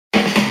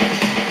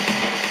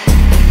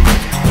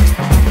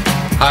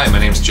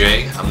name's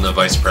Jay. I'm the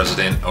Vice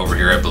President over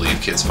here at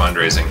Believe Kids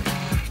Fundraising.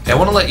 I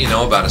want to let you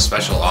know about a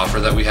special offer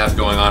that we have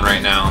going on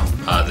right now.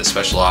 This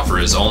special offer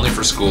is only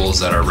for schools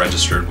that are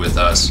registered with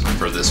us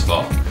for this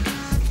fall.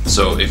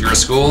 So if you're a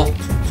school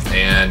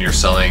and you're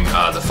selling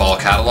the fall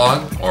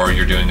catalog, or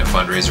you're doing a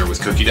fundraiser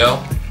with cookie dough,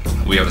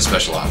 we have a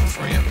special offer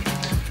for you.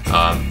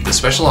 The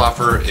special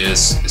offer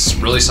is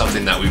really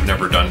something that we've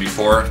never done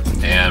before,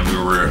 and we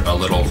were a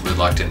little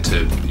reluctant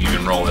to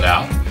even roll it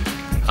out.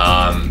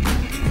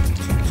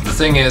 The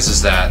thing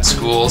is that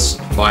schools,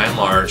 by and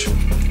large,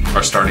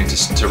 are starting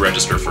to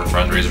register for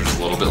fundraisers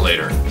a little bit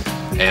later.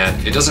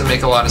 And it doesn't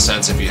make a lot of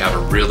sense if you have a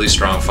really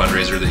strong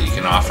fundraiser that you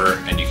can offer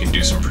and you can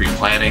do some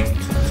pre-planning,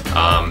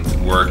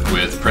 work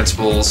with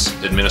principals,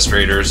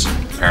 administrators,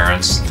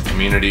 parents, the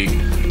community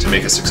to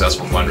make a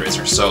successful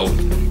fundraiser. So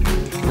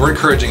we're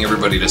encouraging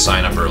everybody to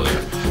sign up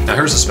earlier. Now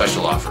here's a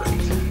special offer.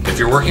 If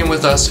you're working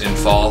with us in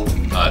fall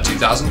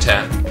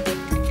 2010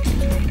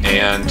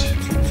 and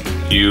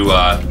you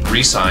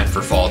re-sign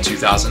for fall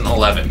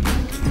 2011,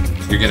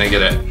 you're going to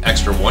get an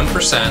extra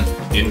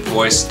 1%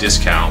 invoice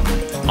discount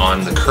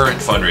on the current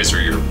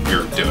fundraiser you're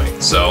doing.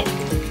 So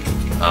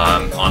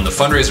on the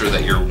fundraiser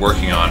that you're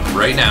working on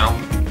right now,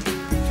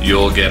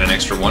 you'll get an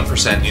extra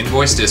 1%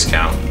 invoice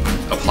discount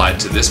applied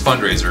to this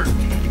fundraiser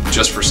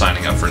just for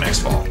signing up for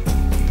next fall.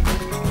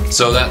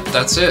 So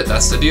that's it.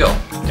 That's the deal.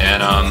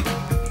 And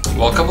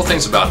well, a couple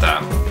things about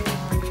that.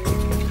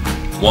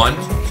 One,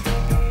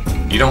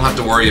 you don't have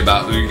to worry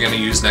about who you're going to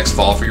use next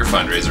fall for your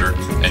fundraiser,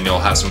 and you'll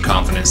have some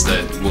confidence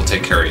that we'll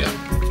take care of you.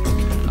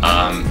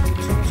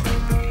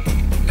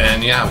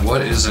 And yeah,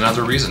 what is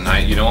another reason?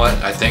 You know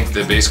what? I think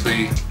that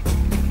basically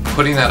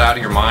putting that out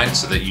of your mind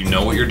so that you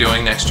know what you're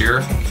doing next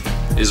year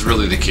is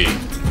really the key.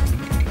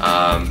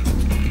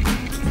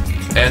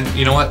 And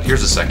you know what?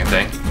 Here's the second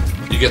thing.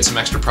 You get some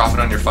extra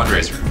profit on your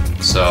fundraiser.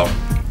 So,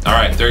 all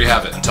right, there you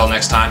have it. Until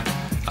next time.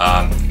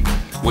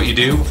 What you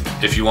do,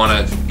 if you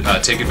want to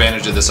take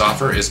advantage of this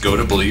offer, is go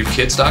to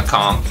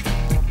believekids.com,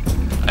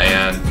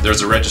 and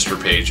there's a register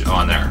page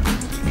on there.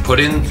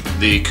 Put in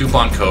the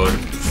coupon code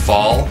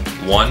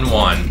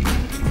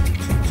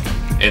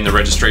FALL11 in the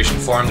registration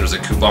form. There's a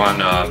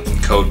coupon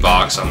code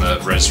box on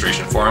the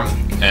registration form,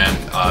 and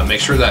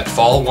make sure that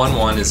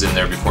FALL11 is in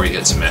there before you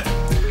hit submit.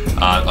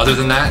 Other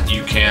than that,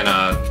 you can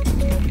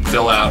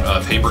fill out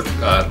a paper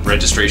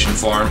registration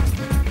form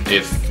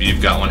if you've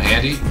got one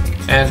handy.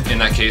 And in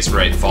that case,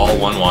 write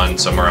FALL11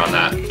 somewhere on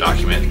that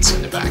document and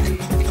send it back.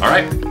 All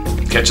right,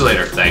 catch you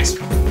later. Thanks.